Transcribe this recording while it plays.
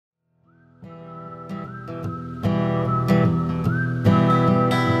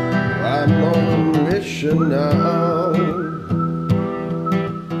mission now.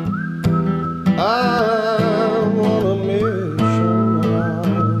 I'm on a mission now.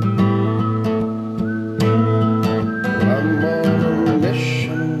 I'm on a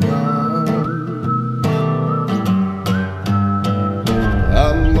mission now.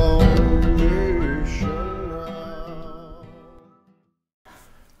 I'm on a mission now.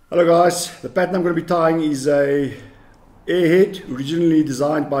 Hello guys, the pattern I'm going to be tying is a Air-Head, originally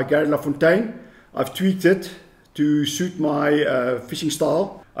designed by Gary LaFontaine. I've tweaked it to suit my fishing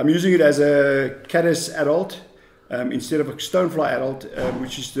style. I'm using it as a caddis adult instead of a stonefly adult,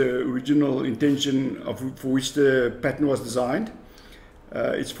 which is the original intention for which the pattern was designed.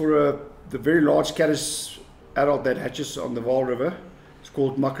 It's for the very large caddis adult that hatches on the Vaal River. It's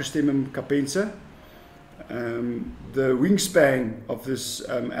called Macrostemum capensa. The wingspan of this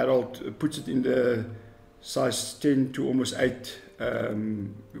adult puts it in the size 10 to almost 8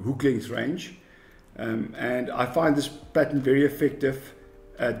 hook length range, and I find this pattern very effective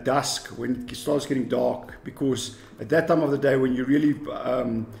at dusk when it starts getting dark, because at that time of the day when you're really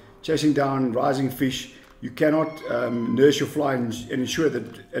chasing down rising fish, you cannot nurse your fly and ensure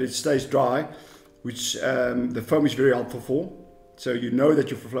that it stays dry, which the foam is very helpful for, so you know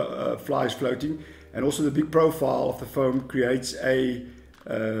that your fly is floating. And also the big profile of the foam creates a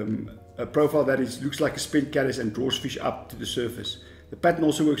profile that looks like a spent caddis and draws fish up to the surface. The pattern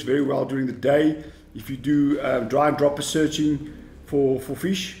also works very well during the day if you do dry and dropper searching for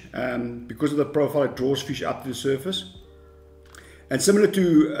fish. Because of the profile, it draws fish up to the surface. And similar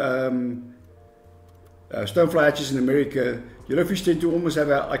to stonefly hatches in America, yellowfish tend to almost have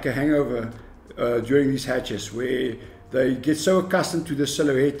like a hangover during these hatches, where they get so accustomed to the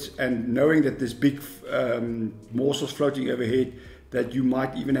silhouette and knowing that there's big morsels floating overhead that you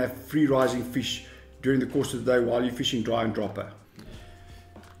might even have free rising fish during the course of the day while you're fishing dry and dropper.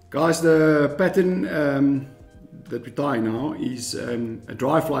 Guys, the pattern that we're tying now is a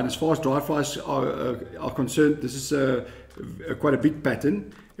dry fly, and as far as dry flies are concerned, this is quite a big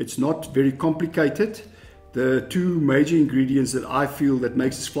pattern. It's not very complicated. The two major ingredients that I feel that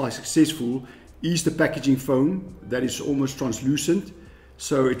makes this fly successful is the packaging foam that is almost translucent,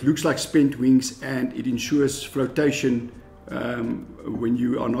 so it looks like spent wings, and it ensures flotation when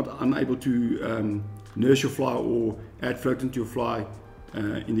you are not unable to nurse your fly or add floatant to your fly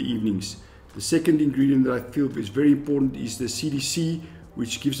in the evenings. The second ingredient that I feel is very important is the CDC,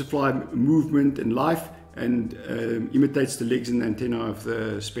 which gives the fly movement and life and imitates the legs and antenna of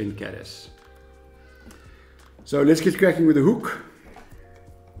the spent caddis. So let's get cracking with the hook.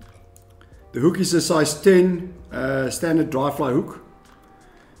 The hook is a size 10 standard dry fly hook.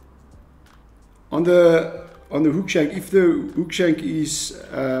 On the hook shank, if the hook shank is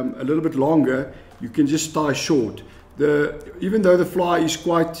a little bit longer, you can just tie short. Even though the fly is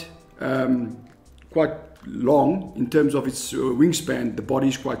quite long in terms of its wingspan, the body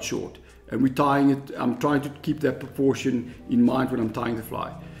is quite short, and we're tying it. I'm trying to keep that proportion in mind when I'm tying the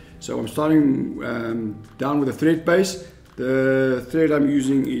fly. So I'm starting down with a thread base. The thread I'm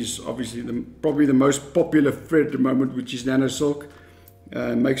using is obviously probably the most popular thread at the moment, which is nano silk.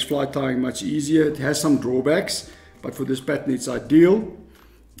 Makes fly tying much easier. It has some drawbacks, but for this pattern it's ideal.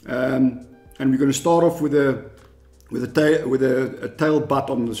 And we're going to start off with a tail butt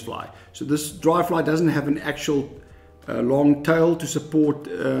on this fly. So this dry fly doesn't have an actual long tail to support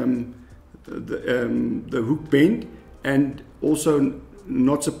the hook bend, and also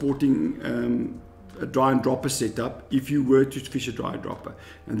not supporting a dry and dropper setup if you were to fish a dry dropper.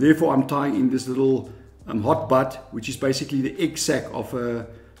 And therefore I'm tying in this little hot butt, which is basically the egg sac of a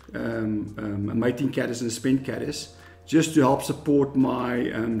mating caddis and a spent caddis, just to help support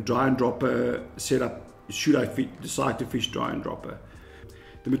my dry and dropper setup should I decide to fish dry and dropper.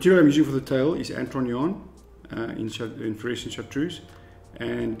 The material I'm using for the tail is Antron yarn in fluorescent chartreuse,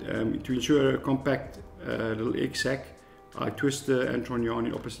 and to ensure a compact little egg sac, I twist the Antron yarn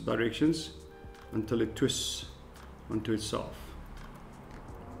in opposite directions until it twists onto itself,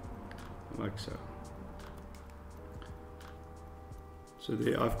 like so. So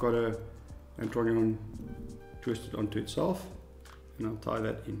there I've got a Antron yarn twisted onto itself, and I'll tie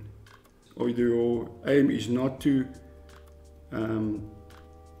that in. Or your aim is not to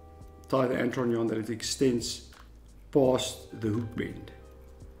tie the Antron yarn that it extends past the hook bend.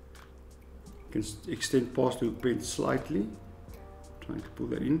 You can extend past the hook bend slightly, trying to pull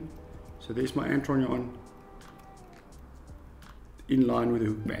that in. So there's my Antron yarn in line with the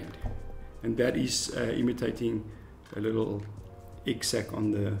hook band, and that is imitating a little egg sac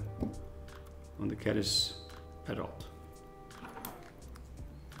on the caddis adult.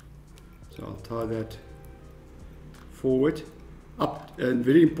 So I'll tie that forward, up, and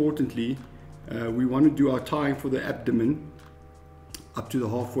very importantly, we want to do our tying for the abdomen up to the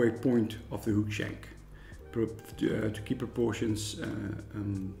halfway point of the hook shank to keep proportions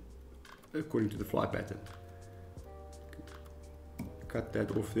according to the fly pattern. Cut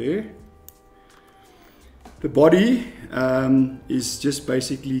that off there. The body is just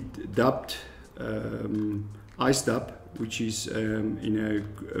basically dubbed, ice dub, which is in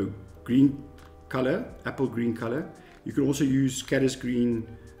a green color, apple green color. You can also use caddis green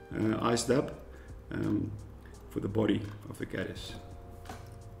ice dub for the body of the caddis.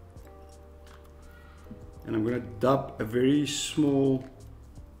 And I'm going to dub a very small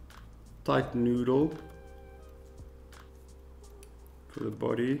tight noodle for the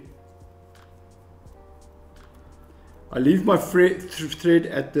body. I leave my thread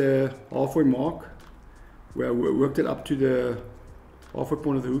at the halfway mark, where I worked it up to the halfway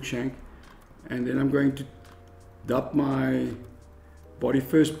point of the hook shank, and then I'm going to dub my body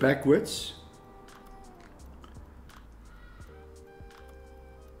first backwards,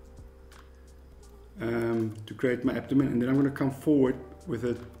 to create my abdomen, and then I'm going to come forward with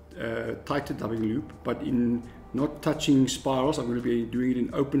a tighter dubbing loop, but in not touching spirals. I'm going to be doing it in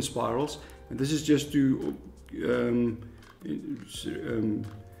open spirals, and this is just to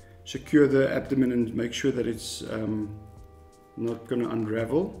secure the abdomen and make sure that it's not going to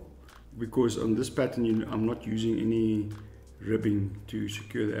unravel, because on this pattern I'm not using any ribbing to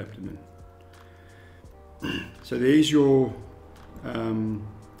secure the abdomen. So there's your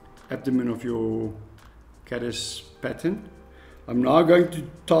abdomen of your caddis pattern. I'm now going to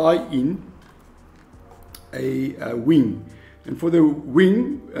tie in a wing, and for the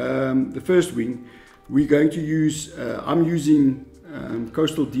wing, the first wing, we're going to use, I'm using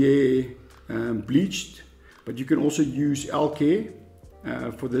coastal deer bleached, but you can also use Air-Head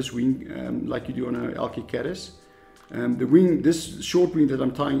for this wing, like you do on a Air-Head Caddis. The wing, this short wing that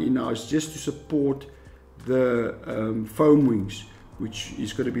I'm tying in now, is just to support the foam wings, which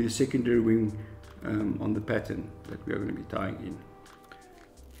is going to be the secondary wing on the pattern that we are going to be tying in.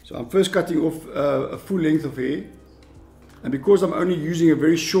 So I'm first cutting off a full length of hair, and because I'm only using a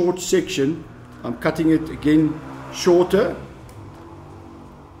very short section, I'm cutting it again shorter,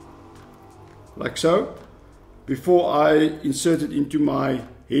 like so, before I insert it into my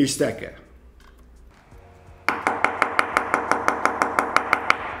hair stacker.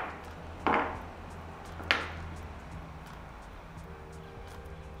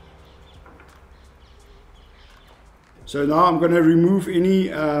 So now I'm going to remove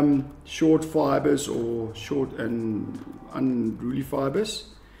any short fibers or short and unruly fibers.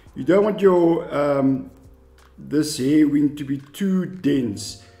 You don't want your this hair wing to be too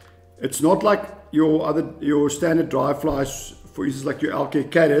dense. It's not like your standard dry flies, for instance, like your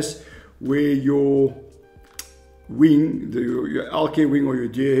Air-Head Caddis, where your wing, your Air-Head wing or your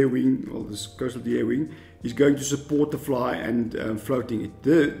deer hair wing, or this coastal deer wing, is going to support the fly and floating it.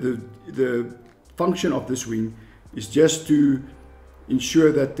 The function of this wing is just to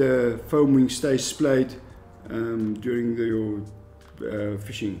ensure that the foam wing stays splayed during your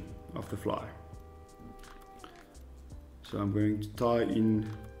fishing of the fly. So I'm going to tie in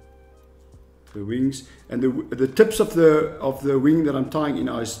the wings, and the tips of the wing that I'm tying in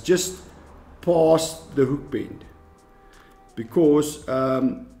now is just past the hook bend, because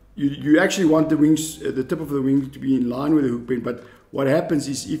you actually want the wings, the tip of the wing, to be in line with the hook bend. But what happens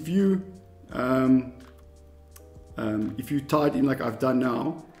is if you tie it in like I've done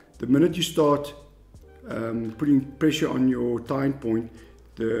now, the minute you start putting pressure on your tying point,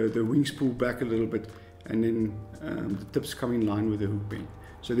 the wings pull back a little bit, and then the tips come in line with the hook bend.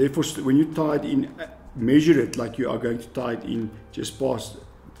 So therefore, when you tie it in, measure it like you are going to tie it in just past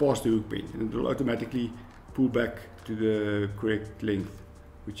the hook bend, and it will automatically pull back to the correct length,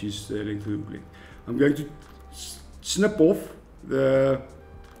 which is the length of the hook length. I'm going to snip off the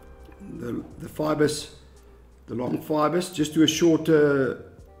fibers, the long fibers, just to a shorter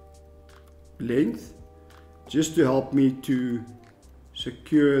length, just to help me to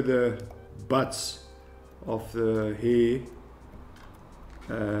secure the butts of the hair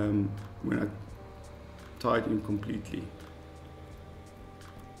when I tie it in completely.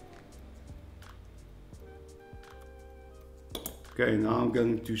 Okay, now I'm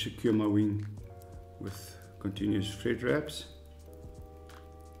going to secure my wing with continuous thread wraps.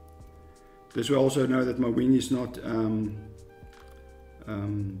 This way I also know that my wing is not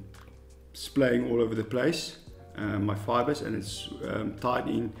splaying all over the place, my fibers, and it's tied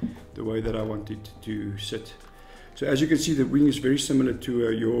in the way that I want it to sit. So as you can see, the wing is very similar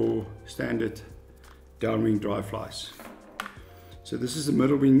to your standard downwing dry flies. So this is the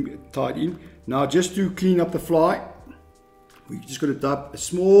middle wing tied in. Now just to clean up the fly, we're just going to dub a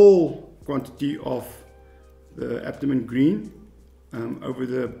small quantity of the abdomen green over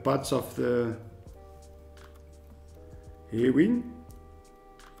the butts of the hair wing.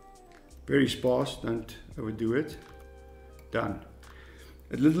 Very sparse, don't overdo it. Done.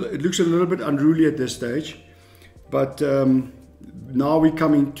 It looks a little bit unruly at this stage, but now we're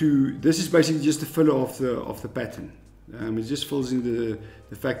coming to, this is basically just the filler of the pattern. It just fills in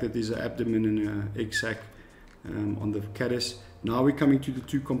the fact that there's an abdomen and an egg sac on the caddis. Now we're coming to the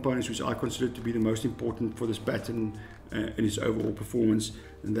two components which I consider to be the most important for this pattern and its overall performance,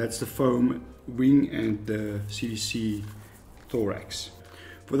 and that's the foam wing and the CDC thorax.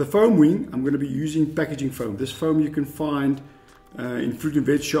 For the foam wing, I'm going to be using packaging foam. This foam you can find in fruit and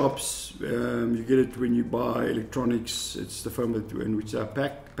veg shops. You get it when you buy electronics. It's the foam in which they are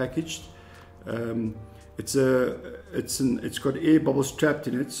packaged. It's got air bubbles trapped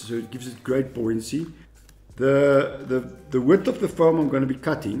in it, so it gives it great buoyancy. The width of the foam I'm going to be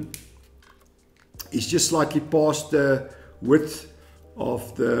cutting is just slightly past the width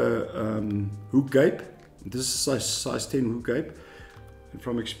of the hook gape. This is size 10 hook gape, and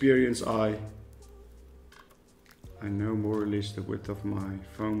from experience I know more or less the width of my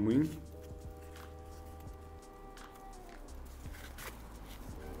foam wing.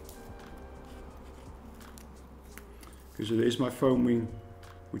 Okay, so there's my foam wing,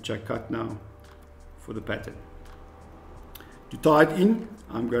 which I cut now for the pattern. To tie it in,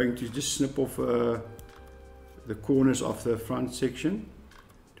 I'm going to just snip off the corners of the front section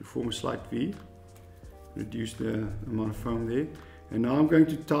to form a slight V, reduce the amount of foam there, and now I'm going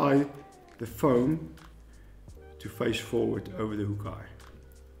to tie the foam to face forward over the hook eye.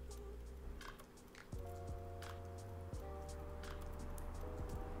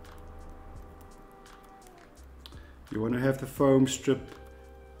 You want to have the foam strip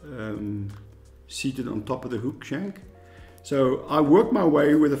seated on top of the hook shank. So I work my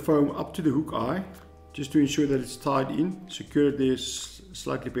way with the foam up to the hook eye just to ensure that it's tied in, secure it there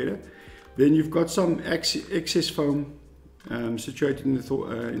slightly better. Then you've got some excess foam situated in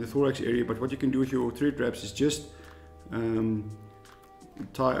the thorax area, but what you can do with your thread wraps is just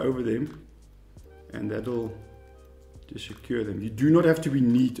tie over them, and that'll just secure them. You do not have to be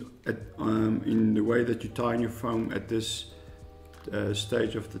neat in the way that you tie in your foam at this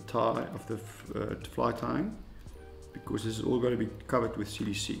stage of the fly tying, because this is all going to be covered with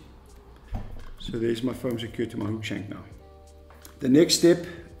CDC. So there's my foam secured to my hook shank now. The next step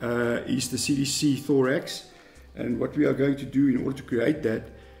is the CDC thorax, and what we are going to do in order to create that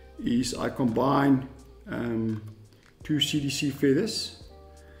is I combine two CDC feathers.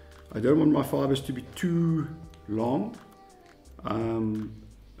 I don't want my fibers to be too long.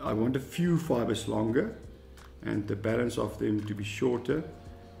 I want a few fibers longer and the balance of them to be shorter,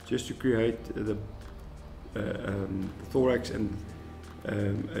 just to create the thorax and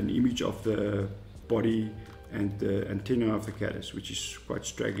an image of the body and the antenna of the caddis, which is quite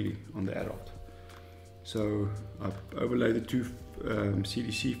straggly on the adult. So I overlay the two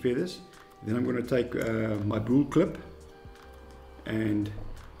CDC feathers. Then I'm going to take my bull clip and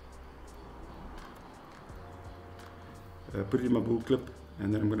put it in my bull clip,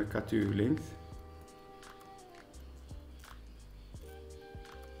 and then I'm going to cut to length.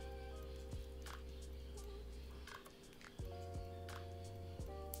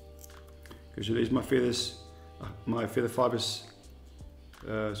 Okay, so there's my feathers, my feather fibers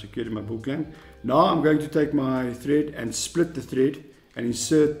secured in my bull clamp. Now I'm going to take my thread and split the thread and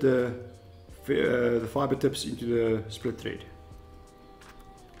insert the fiber tips into the split thread.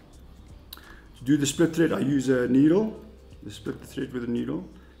 To do the split thread, I use a needle. Split the thread with a needle.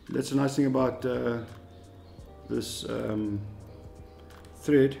 That's the nice thing about this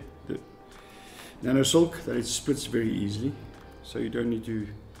thread, the nano silk, that it splits very easily, so you don't need to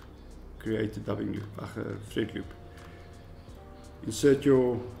create a dubbing loop, thread loop. Insert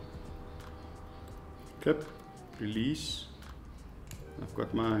your clip, release. I've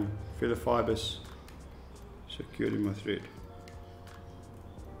got my feather fibers secured in my thread.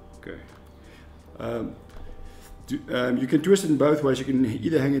 Okay. You can twist it in both ways. You can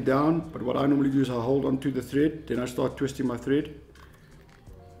either hang it down, but what I normally do is I hold on to the thread, then I start twisting my thread.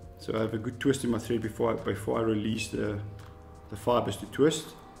 So I have a good twist in my thread before I release the fibers to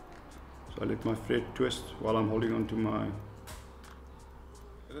twist. So I let my thread twist while I'm holding on to my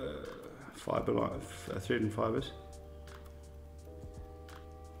thread and fibers.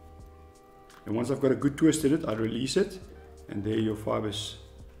 And once I've got a good twist in it, I release it, and there your fibers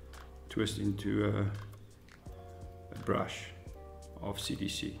twist into a brush of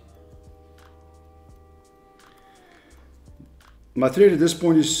CDC. My thread at this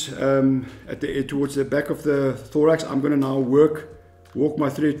point is towards the back of the thorax. I'm going to now work walk my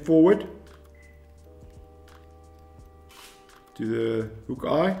thread forward to the hook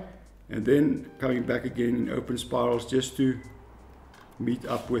eye, and then coming back again in open spirals just to meet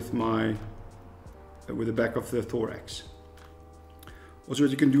up with my with the back of the thorax. Also,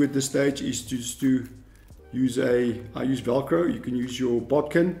 what you can do at this stage is just to use I use Velcro. You can use your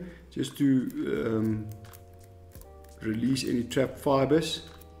bodkin just to release any trapped fibers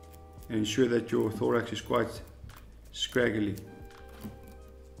and ensure that your thorax is quite scraggly.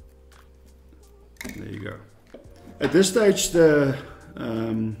 There you go. At this stage the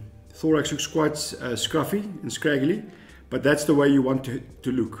thorax looks quite scruffy and scraggly, but that's the way you want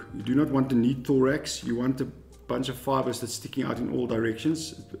to look. You do not want a neat thorax, you want a bunch of fibers that's sticking out in all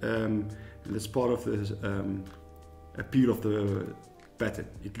directions, and that's part of the appeal of the pattern.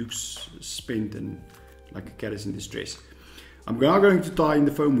 It looks spent and like a caddis in distress. I'm now going to tie in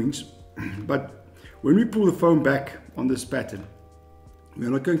the foam wings, but when we pull the foam back on this pattern, we're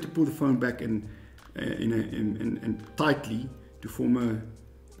not going to pull the foam back and tightly to form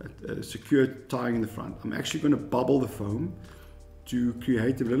a secure tying in the front. I'm actually going to bubble the foam to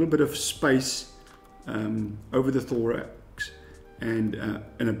create a little bit of space over the thorax and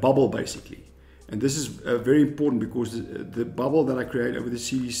a bubble basically. And this is very important because the bubble that I create over the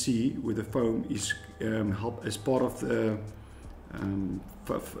CDC with the foam is help as part of the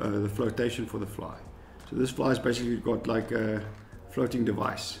flotation for the fly. So this fly has basically got like a floating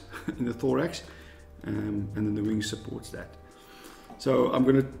device in the thorax, and then the wing supports that. So I'm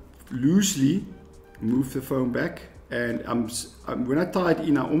going to loosely move the foam back, and when I tie it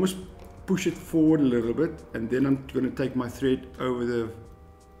in, I almost push it forward a little bit, and then I'm going to take my thread over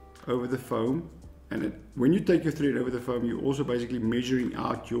the foam. And when you take your thread over the foam, you're also basically measuring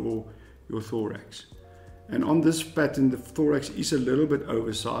out your thorax. And on this pattern, the thorax is a little bit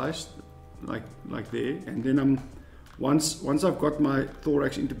oversized, like there. And then once I've got my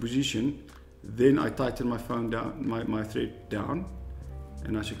thorax into position, then I tighten my foam down, my thread down,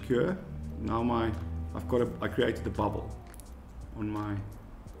 and I secure. Now I created a bubble on my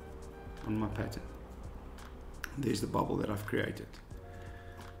pattern. There's the bubble that I've created.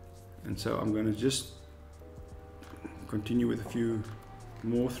 And so I'm going to just continue with a few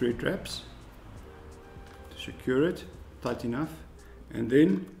more thread wraps to secure it tight enough, and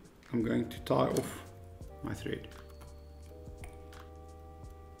then I'm going to tie off my thread.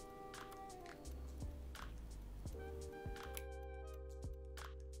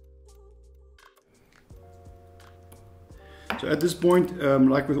 So at this point,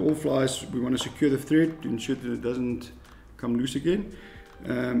 like with all flies, we want to secure the thread to ensure that it doesn't come loose again.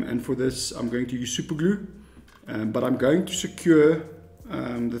 And for this I'm going to use super glue, but I'm going to secure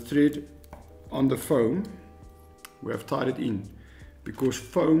the thread on the foam where I've tied it in, because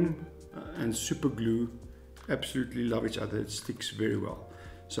foam and super glue absolutely love each other. It sticks very well.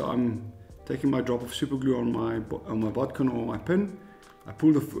 So I'm taking my drop of super glue on my bodkin or my pin. I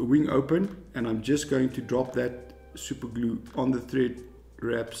pull the wing open, and I'm just going to drop that super glue on the thread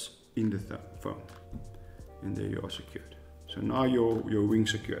wraps in the foam, and there you are, secured. So now your wing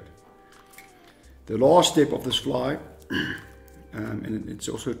secured. The last step of this fly, and it's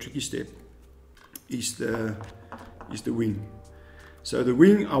also a tricky step, is the wing. So the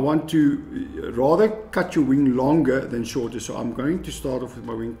wing, I want to rather cut your wing longer than shorter. So I'm going to start off with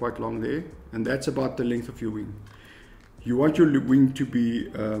my wing quite long there, and that's about the length of your wing. You want your wing to be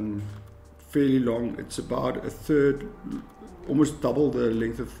fairly long. It's about a third, almost double the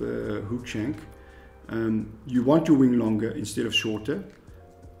length of the hook shank. You want your wing longer instead of shorter.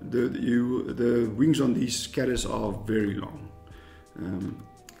 The wings on these caddis are very long.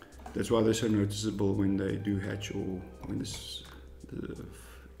 That's why they're so noticeable when they do hatch, or when the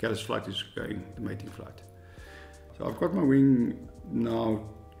caddis flight is going, the mating flight. So I've got my wing now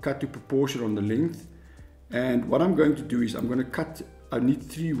cut to proportion on the length, and what I'm going to do is I'm going to cut. I need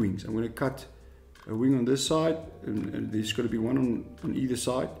 3 wings. I'm going to cut a wing on this side, and there's going to be one on either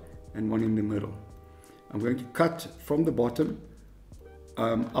side and one in the middle. I'm going to cut from the bottom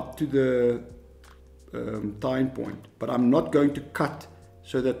up to the tying point, but I'm not going to cut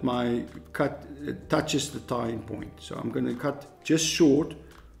so that my cut touches the tying point. So I'm going to cut just short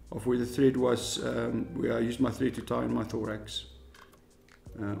of where the thread was, where I used my thread to tie in my thorax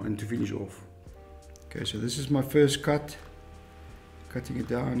and to finish off. Okay, so this is my first cut, cutting it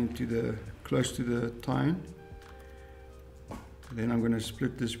down into close to the tying. Then I'm going to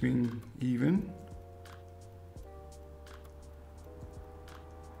split this wing even.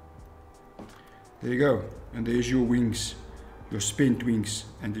 There you go, and there's your wings, your spent wings,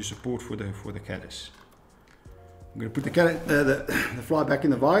 and your support for the caddis. I'm going to put the fly back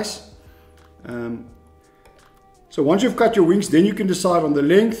in the vise. So once you've cut your wings, then you can decide on the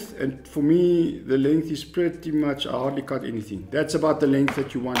length, and for me the length is pretty much, I hardly cut anything. That's about the length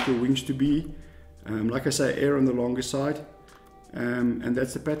that you want your wings to be. Like I say, air on the longer side, and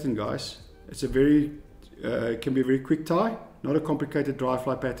that's the pattern, guys. It's a very, it can be a very quick tie, not a complicated dry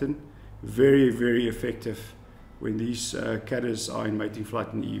fly pattern. Very, very effective when these caddis are in mating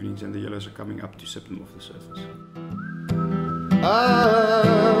flight in the evenings and the yellows are coming up to sip them off the surface.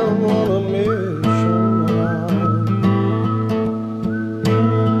 I wanna miss